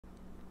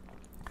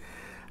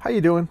How you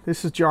doing?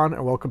 This is John,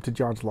 and welcome to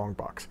John's Long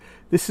Box.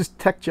 This is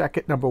Tech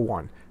Jacket number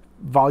 1,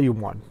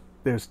 volume 1.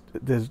 There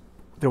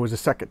was a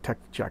second Tech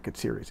Jacket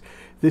series.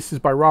 This is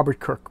by Robert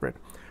Kirkman.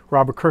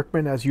 Robert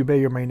Kirkman, as you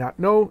may or may not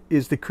know,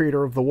 is the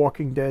creator of The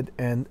Walking Dead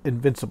and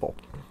Invincible.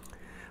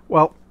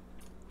 Well,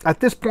 at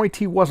this point,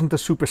 he wasn't a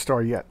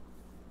superstar yet.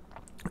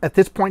 At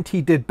this point,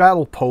 he did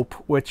Battle Pope,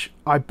 which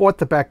I bought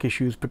the back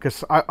issues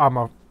because I'm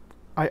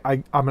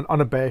an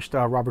unabashed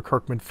Robert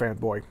Kirkman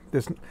fanboy.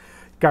 This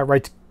guy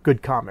writes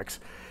good comics,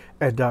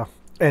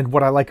 and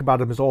what I like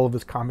about him is all of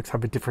his comics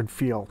have a different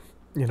feel.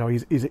 You know,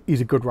 he's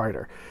a good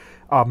writer.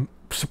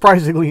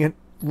 Surprisingly,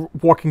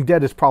 Walking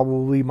Dead is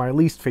probably my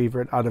least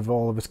favorite out of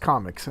all of his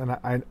comics, and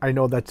I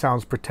know that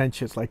sounds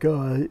pretentious, like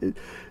you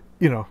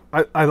know,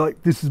 I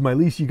like, this is my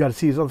least. You got to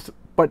see his other,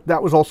 but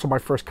that was also my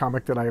first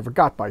comic that I ever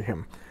got by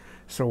him.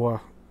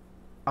 So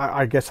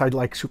I guess I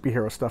like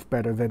superhero stuff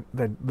better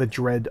than the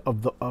dread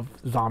of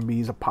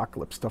zombies,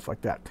 apocalypse, stuff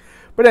like that.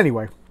 But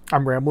anyway,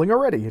 I'm rambling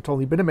already. It's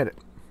only been a minute.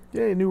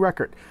 Yay, new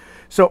record.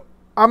 So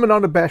I'm an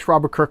unabashed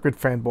Robert Kirkman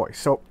fanboy.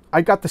 So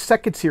I got the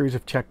second series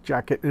of Tech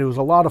Jacket, and it was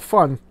a lot of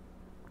fun.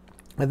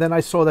 And then I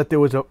saw that there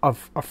was a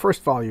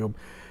first volume.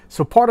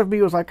 So part of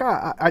me was like,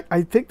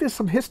 I think there's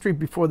some history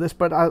before this,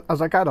 but I was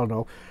like, I don't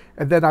know.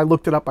 And then I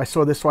looked it up. I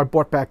saw this, so I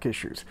bought back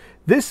issues.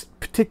 This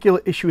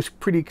particular issue is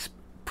pretty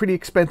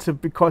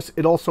expensive because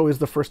it also is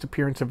the first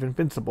appearance of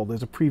Invincible.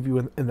 There's a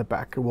preview in the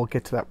back, and we'll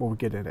get to that when we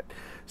get in it.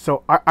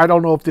 So I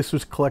don't know if this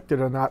was collected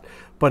or not,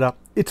 but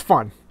it's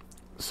fun.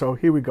 So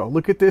here we go.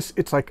 Look at this.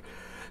 It's like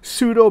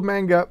pseudo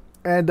manga,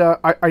 and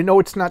I know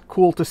it's not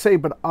cool to say,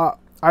 but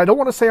I don't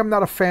want to say I'm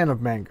not a fan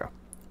of manga,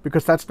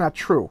 because that's not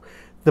true.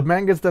 The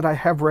mangas that I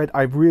have read,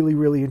 I've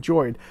really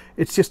enjoyed.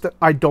 It's just that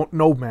I don't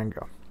know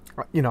manga,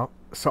 you know.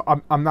 So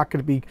I'm not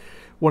going to be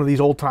one of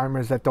these old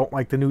timers that don't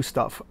like the new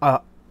stuff. I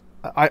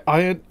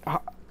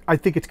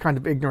think it's kind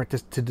of ignorant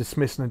to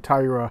dismiss an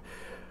entire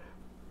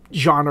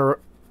genre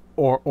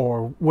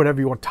or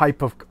whatever you want,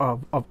 type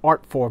of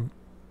art form,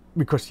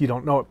 because you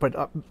don't know it.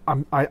 But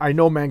I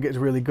know manga is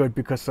really good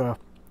because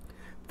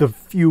the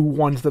few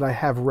ones that I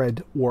have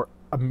read were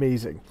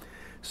amazing.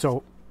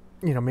 So,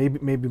 you know,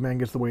 maybe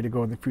manga is the way to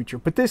go in the future.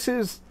 But this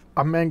is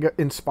a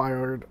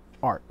manga-inspired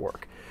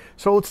artwork.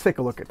 So let's take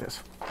a look at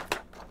this.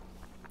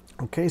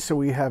 Okay, so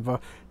we have a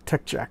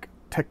Tech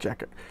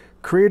Jacket.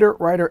 Creator,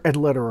 writer, and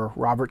letterer,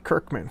 Robert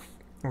Kirkman.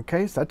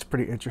 Okay, so that's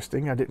pretty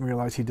interesting. I didn't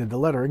realize he did the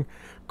lettering.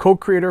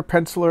 Co-creator,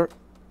 penciler,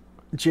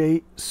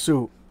 E.J.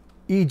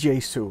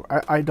 Su.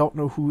 I don't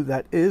know who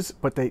that is,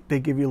 but they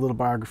give you a little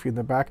biography in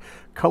the back.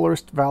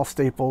 Colorist, Val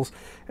Staples,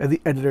 and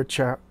the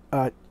editor,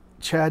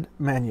 Chad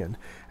Mannion.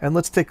 And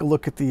let's take a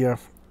look at the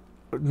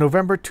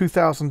November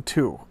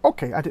 2002.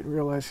 Okay, I didn't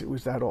realize it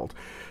was that old.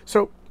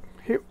 So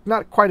here,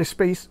 not quite a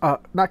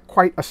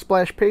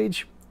splash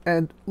page.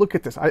 And look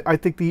at this. I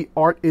think the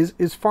art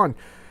is fun.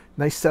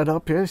 Nice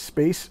setup here,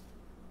 space,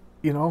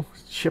 you know,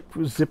 ship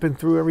was zipping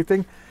through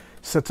everything.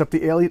 Sets up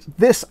the aliens.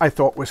 This I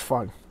thought was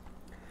fun.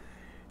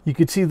 You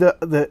can see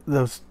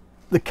the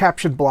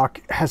caption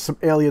block has some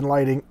alien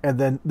lighting, and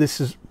then this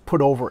is put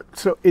over it.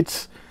 So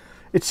it's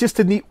just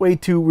a neat way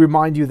to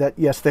remind you that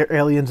yes, they're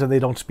aliens and they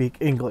don't speak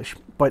English,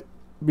 but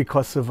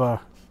because of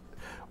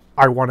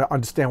I want to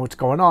understand what's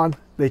going on,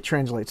 they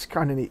translate. It's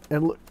kind of neat.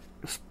 And look,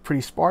 it's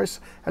pretty sparse,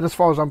 and as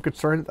far as I'm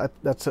concerned,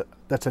 that's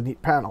a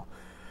neat panel.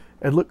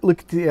 And look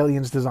at the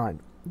aliens design,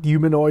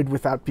 humanoid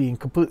without being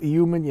completely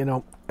human, you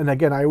know. And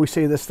again, I always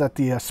say this, that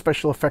the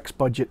special effects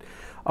budget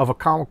of a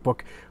comic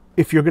book,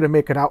 if you're going to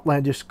make an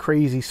outlandish,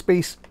 crazy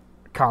space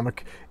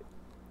comic,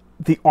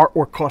 the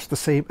artwork costs the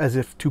same as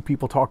if two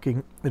people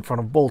talking in front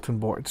of bulletin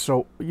boards.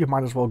 So you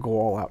might as well go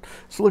all out.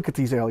 So look at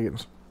these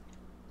aliens.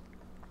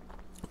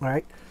 All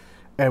right,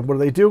 and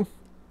what do?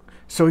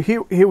 So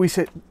here we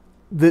sit.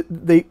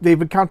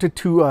 They've encountered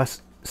two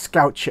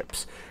scout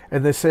ships,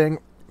 and they're saying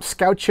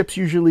scout ships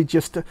usually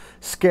just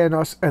scan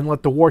us and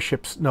let the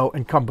warships know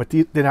and come, but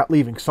they're not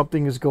leaving.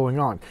 Something is going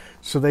on.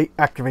 So they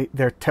activate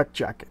their Tech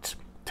Jackets.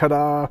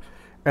 Ta-da!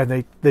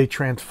 And they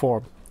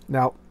transform.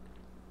 Now,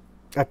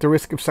 at the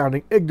risk of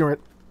sounding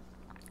ignorant,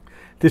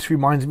 this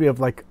reminds me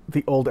of like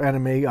the old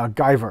anime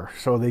Guyver.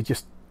 So they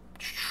just,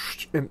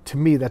 and to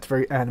me that's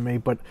very anime,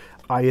 but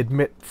I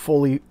admit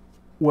fully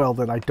well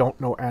that I don't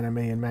know anime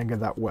and manga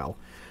that well.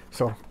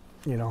 So,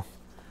 you know,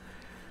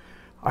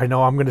 I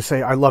know I'm going to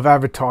say I love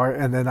Avatar,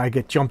 and then I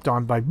get jumped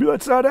on by,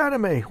 that's not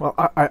anime. Well,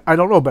 I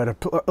don't know better.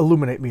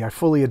 Illuminate me. I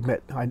fully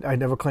admit. I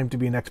never claimed to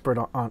be an expert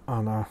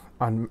on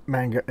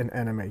manga and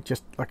anime.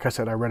 Just like I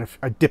said,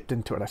 I dipped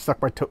into it. I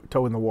stuck my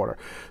toe in the water.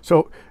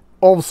 So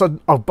all of a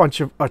sudden, a bunch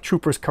of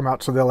troopers come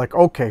out. So they're like,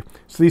 okay,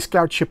 so these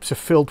scout ships are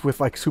filled with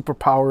like super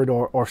powered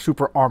or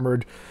super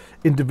armored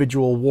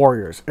individual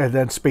warriors, and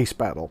then space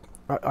battle.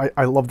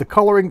 I love the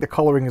coloring. The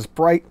coloring is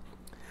bright.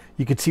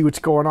 You can see what's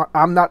going on.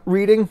 I'm not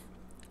reading,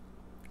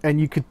 and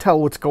you could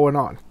tell what's going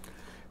on.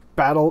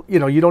 Battle, you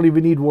know, you don't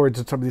even need words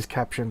in some of these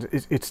captions.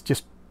 It's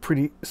just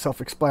pretty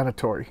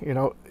self-explanatory, you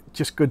know,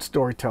 just good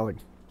storytelling.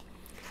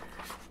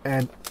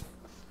 And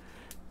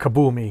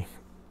Kabumi,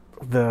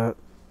 the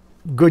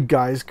good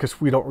guys, because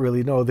we don't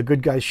really know. The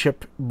good guy's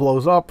ship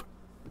blows up,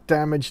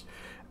 damaged,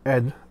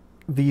 and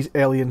these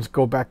aliens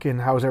go back in.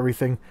 How's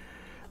everything?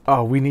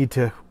 We need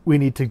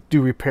to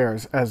do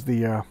repairs as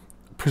the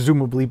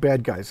presumably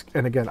bad guys.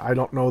 And again, I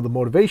don't know the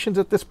motivations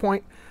at this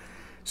point,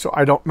 so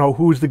I don't know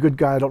who's the good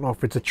guy. I don't know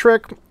if it's a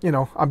trick. You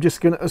know, I'm just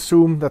gonna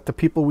assume that the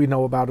people we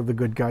know about are the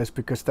good guys,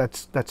 because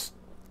that's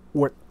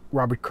what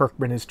Robert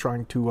Kirkman is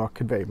trying to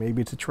convey.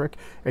 Maybe it's a trick,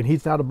 and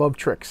he's not above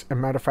tricks. As a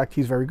matter of fact,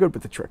 he's very good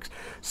with the tricks.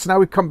 So now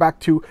we come back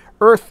to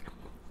Earth,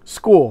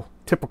 school,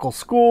 typical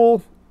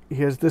school.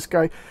 Here's this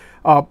guy.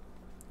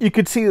 You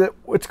could see that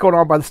what's going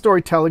on by the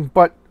storytelling,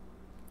 but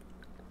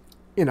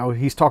you know,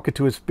 he's talking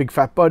to his big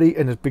fat buddy,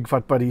 and his big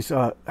fat buddy's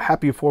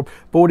happy for him.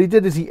 But what he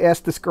did is he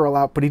asked this girl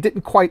out, but he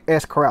didn't quite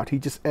ask her out. He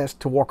just asked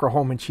to walk her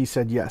home, and she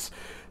said yes.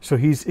 So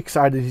he's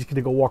excited. He's going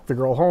to go walk the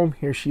girl home.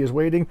 Here she is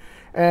waiting.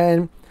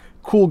 And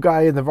cool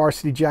guy in the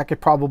varsity jacket,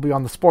 probably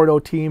on the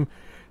Sporto team,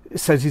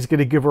 says he's going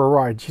to give her a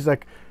ride. She's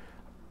like,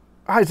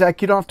 "Hi,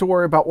 Zach, you don't have to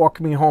worry about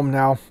walking me home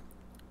now.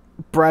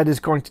 Brad is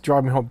going to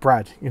drive me home."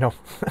 Brad, you know.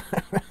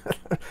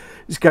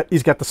 He's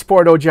got the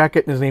Sporto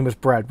jacket, and his name is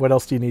Brad. What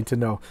else do you need to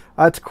know?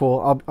 That's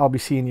cool. I'll be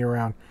seeing you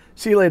around.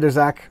 See you later,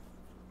 Zach.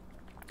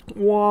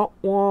 Wah,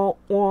 wah,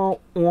 wah,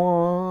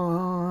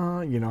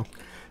 wah. You know,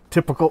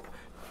 typical.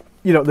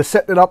 You know, they're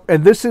setting it up,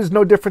 and this is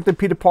no different than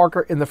Peter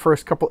Parker in the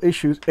first couple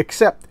issues,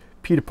 except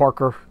Peter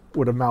Parker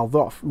would have mouthed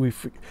off.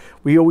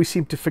 We always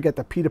seem to forget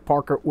that Peter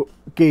Parker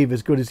gave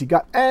as good as he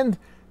got, and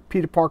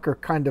Peter Parker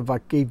kind of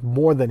gave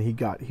more than he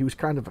got. He was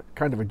kind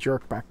of a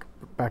jerk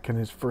back in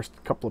his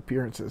first couple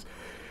appearances.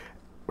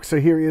 So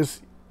here he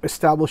is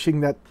establishing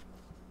that,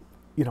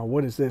 you know,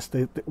 what is this?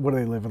 What do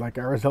they live in, like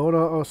Arizona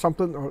or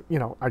something? Or, you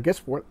know, I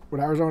guess would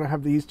Arizona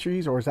have these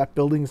trees, or is that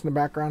buildings in the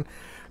background?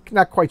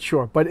 Not quite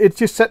sure, but it's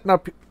just setting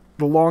up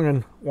the long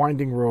and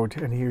winding road.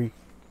 And here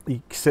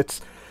he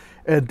sits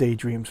and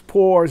daydreams.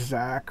 Poor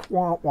Zach.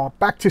 Wah, wah.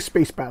 Back to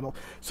space battle.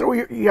 So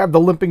you have the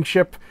limping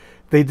ship.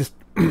 They're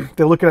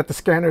looking at the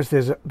scanners.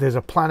 There's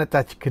a planet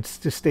that could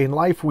sustain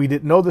life. We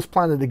didn't know this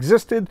planet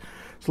existed,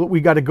 so we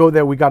got to go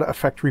there. We got to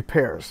effect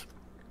repairs.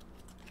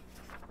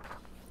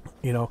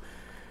 You know,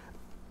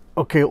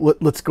 okay,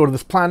 let's go to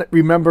this planet.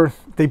 Remember,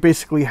 they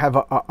basically have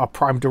a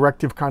prime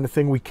directive kind of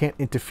thing. We can't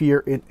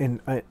interfere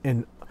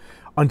in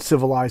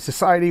uncivilized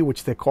society,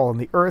 which they call on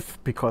the Earth,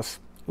 because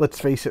let's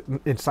face it,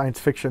 in science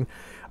fiction,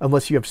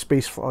 unless you have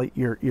space flight,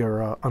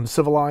 you're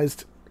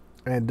uncivilized.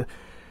 And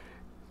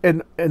I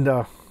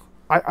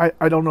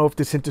don't know if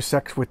this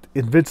intersects with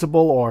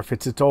Invincible or if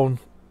it's its own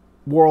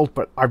world,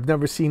 but I've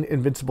never seen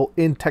Invincible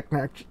in Tech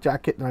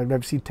Jacket, and I've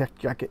never seen Tech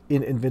Jacket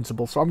in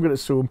Invincible, so I'm going to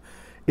assume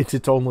it's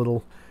its own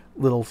little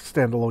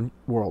standalone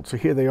world. So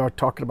here they are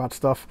talking about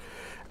stuff,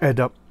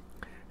 and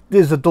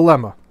there's a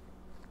dilemma.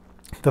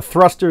 The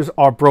thrusters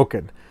are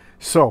broken,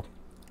 so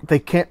they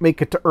can't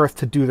make it to Earth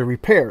to do the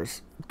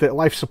repairs. The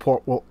life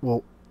support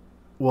will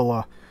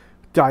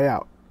die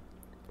out.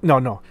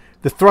 No.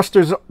 The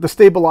thrusters, the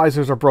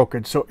stabilizers are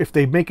broken. So if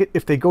they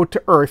go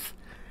to Earth,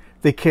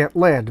 they can't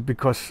land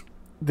because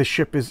the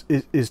ship is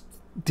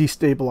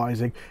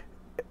destabilizing.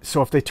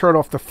 So if they turn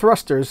off the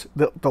thrusters,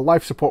 the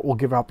life support will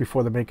give out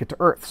before they make it to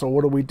Earth. So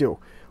what do?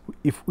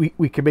 If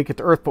we can make it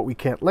to Earth, but we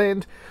can't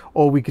land,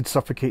 or we could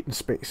suffocate in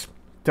space.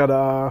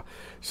 Ta-da!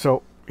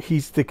 So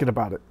he's thinking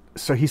about it.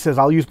 So he says,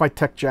 "I'll use my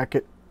tech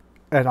jacket,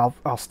 and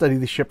I'll study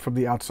the ship from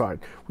the outside.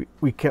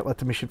 We can't let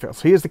the mission fail."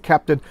 So here's the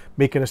captain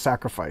making a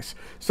sacrifice.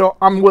 So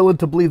I'm willing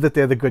to believe that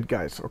they're the good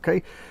guys,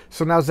 okay?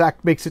 So now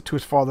Zach makes it to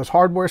his father's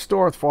hardware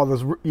store. The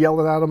father's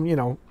yelling at him, you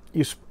know,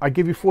 I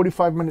give you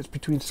 45 minutes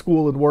between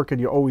school and work, and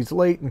you're always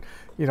late, and,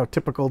 you know,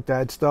 typical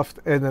dad stuff.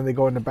 And then they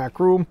go in the back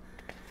room,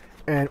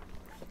 and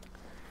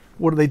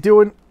what are they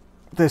doing?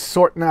 They're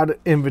sorting out an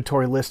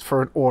inventory list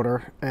for an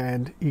order,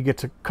 and he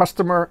gets a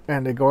customer,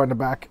 and they go in the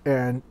back,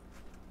 and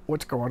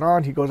what's going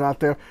on? He goes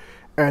out there,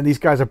 and these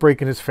guys are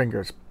breaking his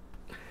fingers.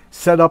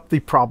 Set up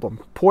the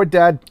problem. Poor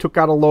dad took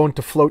out a loan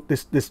to float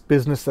this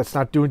business that's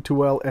not doing too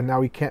well, and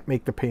now he can't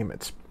make the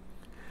payments.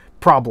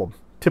 Problem.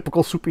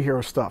 Typical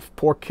superhero stuff.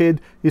 Poor kid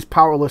is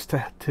powerless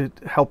to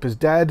help his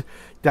dad.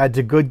 Dad's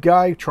a good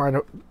guy, trying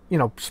to, you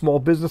know, small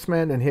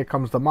businessman, and here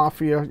comes the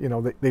mafia. You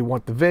know, they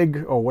want the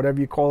VIG, or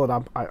whatever you call it.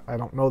 I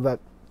don't know the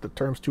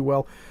terms too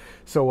well.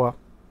 So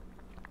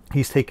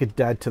he's taking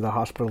dad to the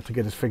hospital to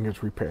get his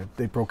fingers repaired.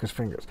 They broke his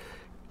fingers.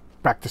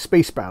 Back to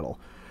space battle.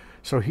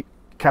 So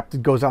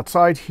Captain goes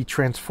outside. He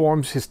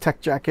transforms his tech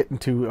jacket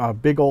into a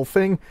big old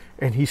thing,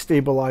 and he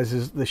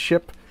stabilizes the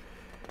ship.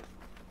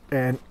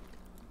 And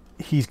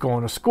he's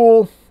going to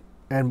school,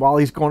 and while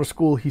he's going to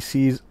school, he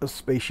sees a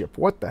spaceship.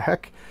 What the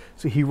heck?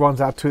 So he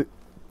runs out to.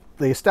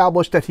 They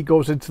establish that he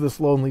goes into this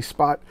lonely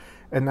spot,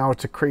 and now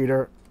it's a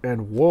crater,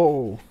 and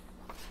whoa.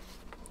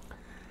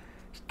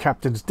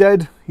 Captain's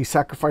dead. He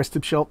sacrificed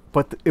himself,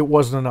 but it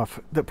wasn't enough.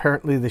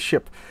 Apparently the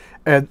ship,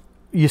 and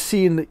you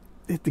see in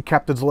the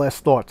captain's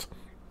last thoughts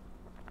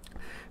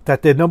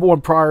that their number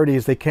one priority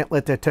is they can't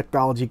let their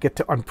technology get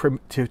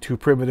to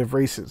primitive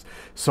races.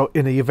 So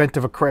in the event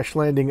of a crash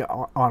landing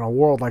on a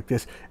world like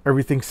this,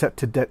 everything's set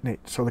to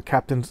detonate. So the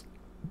captain's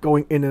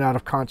going in and out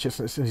of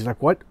consciousness. And he's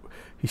like, what?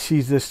 He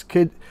sees this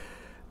kid,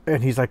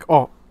 and he's like,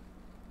 oh,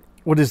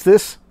 what is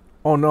this?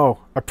 Oh no,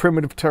 a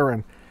primitive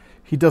Terran.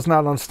 He does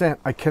not understand.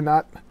 I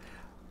cannot,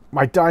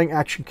 my dying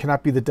action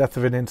cannot be the death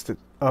of an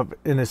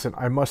innocent.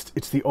 I must,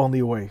 it's the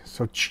only way.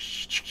 So,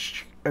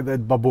 and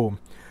then ba-boom.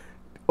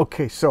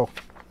 Okay, so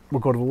we'll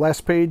go to the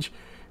last page.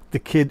 The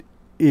kid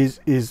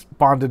is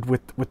bonded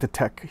with the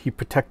tech. He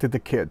protected the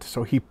kid,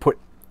 so he put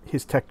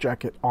his tech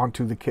jacket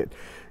onto the kid,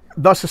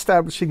 thus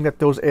establishing that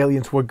those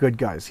aliens were good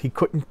guys. He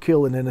couldn't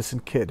kill an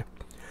innocent kid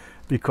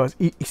because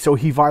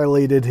he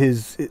violated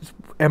his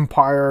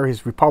empire,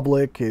 his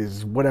republic,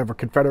 his whatever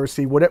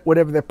confederacy,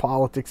 whatever their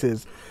politics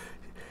is.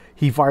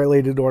 He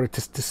violated in order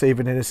to save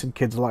an innocent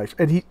kid's life,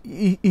 and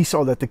he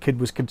saw that the kid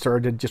was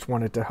concerned and just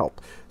wanted to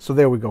help. So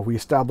there we go. We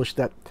established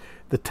that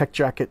the tech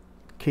jacket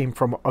came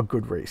from a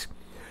good race.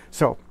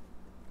 So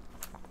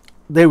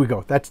there we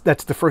go. That's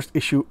the first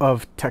issue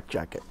of Tech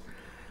Jacket.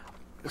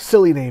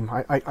 Silly name.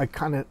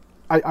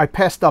 I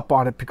passed up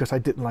on it because I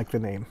didn't like the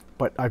name,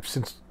 but I've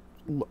since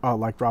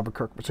liked Robert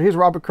Kirkman. So here's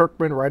Robert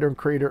Kirkman, writer and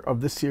creator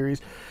of this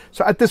series.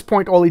 So at this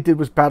point, all he did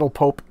was Battle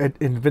Pope, and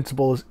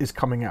Invincible is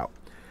coming out.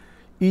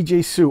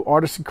 E.J. Sue,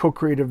 artist and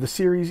co-creator of the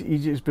series.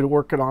 E.J. has been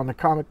working on the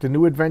comic, The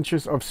New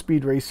Adventures of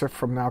Speed Racer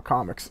from Now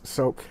Comics.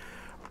 So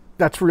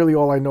that's really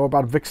all I know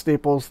about Vic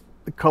Staples.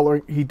 The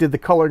coloring, he did the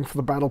coloring for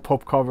the Battle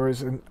Pope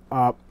covers, and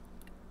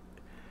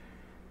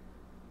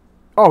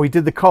he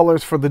did the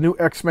colors for the new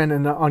X-Men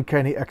and the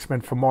Uncanny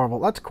X-Men for Marvel.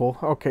 That's cool.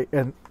 Okay,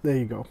 and there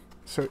you go.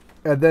 So,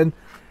 and then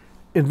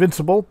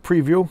Invincible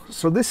preview.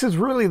 So this is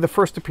really the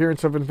first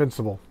appearance of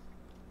Invincible.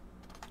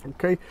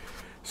 Okay,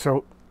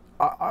 so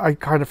I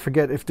kind of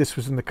forget if this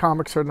was in the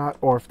comics or not,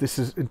 or if this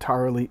is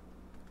entirely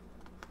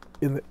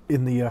in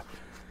this.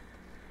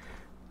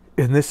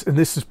 And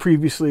this is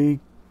previously,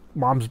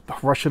 mom's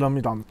rushing them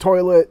down the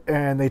toilet,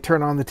 and they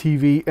turn on the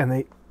TV,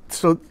 and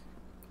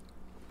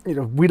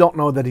we don't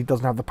know that he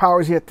doesn't have the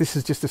powers yet. This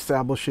is just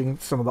establishing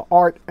some of the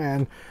art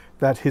and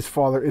that his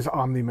father is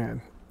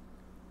Omni-Man,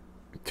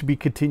 to be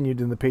continued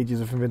in the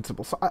pages of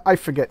Invincible. So I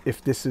forget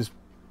if this is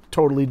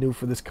totally new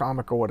for this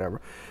comic or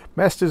whatever.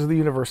 Masters of the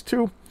Universe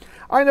 2.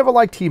 I never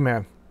liked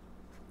He-Man.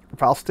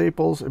 Val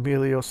Staples,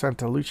 Emilio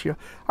Santalucia.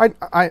 I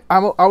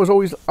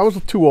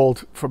was too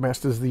old for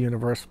Masters of the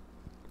Universe,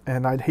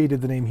 and I'd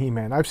hated the name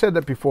He-Man. I've said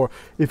that before.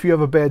 If you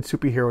have a bad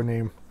superhero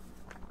name,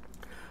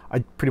 I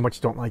pretty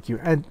much don't like you.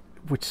 And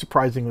which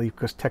surprisingly,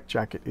 because Tech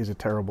Jacket is a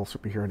terrible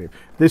superhero name.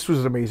 This was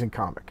an amazing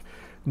comic.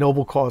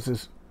 Noble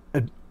causes,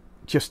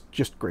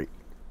 just great.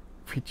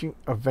 Featuring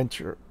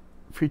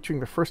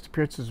the first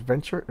appearances of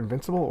Venture,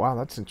 Invincible. Wow,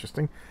 that's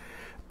interesting.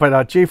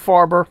 But Jay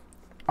Farber,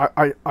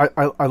 I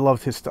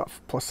loved his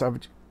stuff. Plus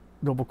Savage,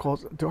 Noble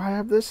Causes. Do I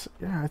have this?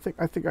 Yeah, I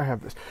think I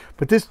have this.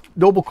 But this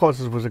Noble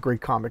Causes was a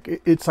great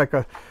comic. It's like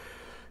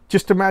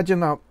just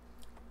imagine a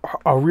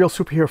real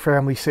superhero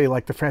family, say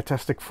like the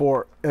Fantastic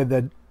Four, and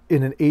then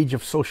in an age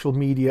of social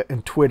media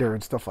and Twitter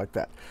and stuff like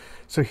that.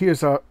 So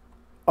here's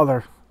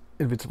other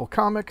Invincible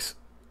comics.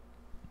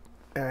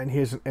 And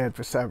here's an ad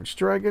for Savage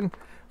Dragon.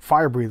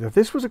 Fire Breather.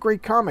 This was a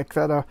great comic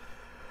that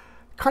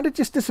kind of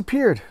just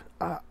disappeared.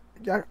 I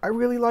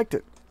really liked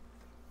it.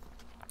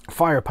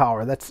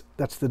 Firepower. That's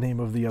the name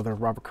of the other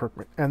Robert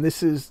Kirkman. And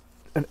this is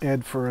an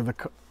ad for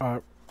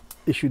the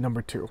issue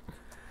number 2.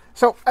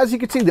 So as you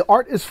can see, the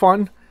art is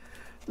fun.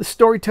 The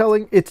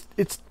storytelling, it's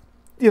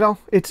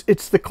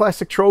the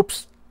classic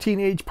tropes.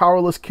 Teenage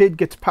powerless kid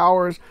gets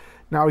powers.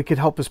 Now he could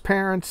help his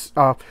parents.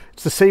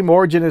 It's the same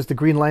origin as the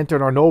Green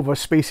Lantern or Nova.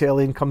 Space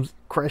alien comes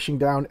crashing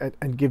down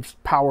and gives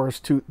powers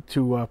to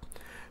the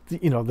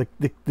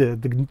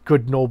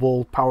good,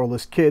 noble,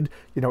 powerless kid.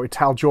 It's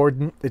Hal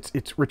Jordan.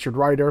 It's Richard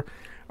Rider.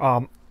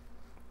 The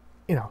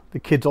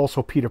kid's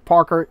also Peter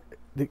Parker.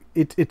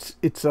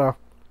 It's a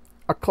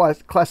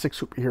classic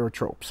superhero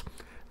tropes.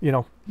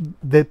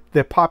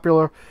 They're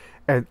popular,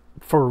 and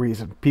for a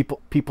reason.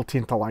 People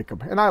tend to like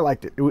them, and I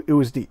liked it. It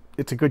was deep.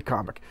 It's a good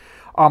comic.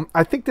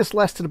 I think this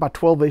lasted about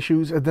 12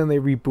 issues, and then they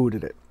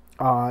rebooted it.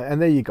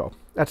 And there you go.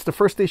 That's the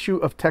first issue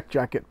of Tech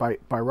Jacket by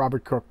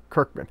Robert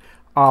Kirkman.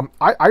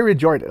 I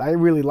enjoyed it. I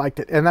really liked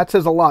it, and that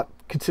says a lot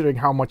considering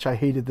how much I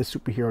hated the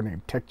superhero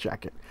name Tech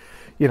Jacket.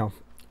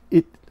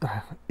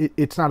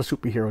 It's not a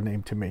superhero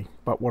name to me,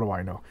 but what do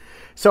I know?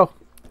 So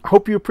I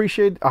hope you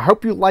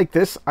like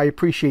this. I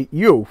appreciate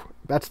you.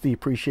 That's the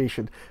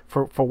appreciation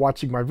for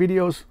watching my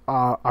videos.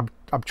 I'm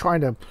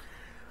trying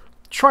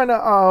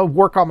to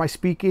work on my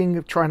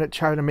speaking, trying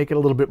to make it a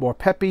little bit more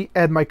peppy,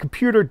 and my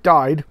computer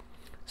died,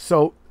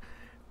 so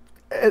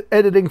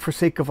editing for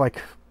sake of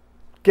like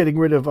getting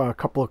rid of a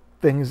couple of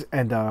things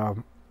and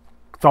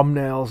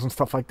thumbnails and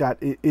stuff like that,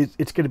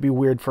 it's going to be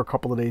weird for a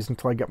couple of days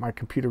until I get my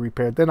computer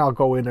repaired. Then I'll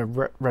go in and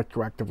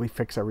retroactively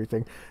fix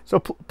everything. So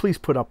please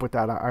put up with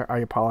that. I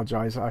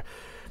apologize.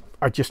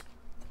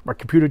 My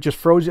computer just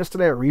froze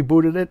yesterday. I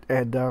rebooted it,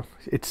 and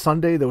it's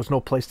Sunday. There was no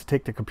place to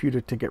take the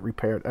computer to get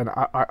repaired, and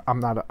I'm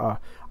not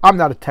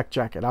a Tech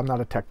Jacket. I'm not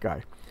a tech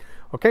guy.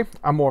 Okay,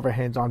 I'm more of a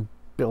hands-on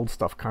build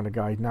stuff kind of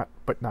guy, not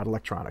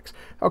electronics.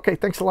 Okay,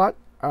 thanks a lot.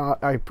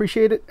 I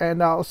appreciate it,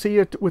 and I'll see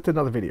you with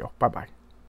another video. Bye-bye.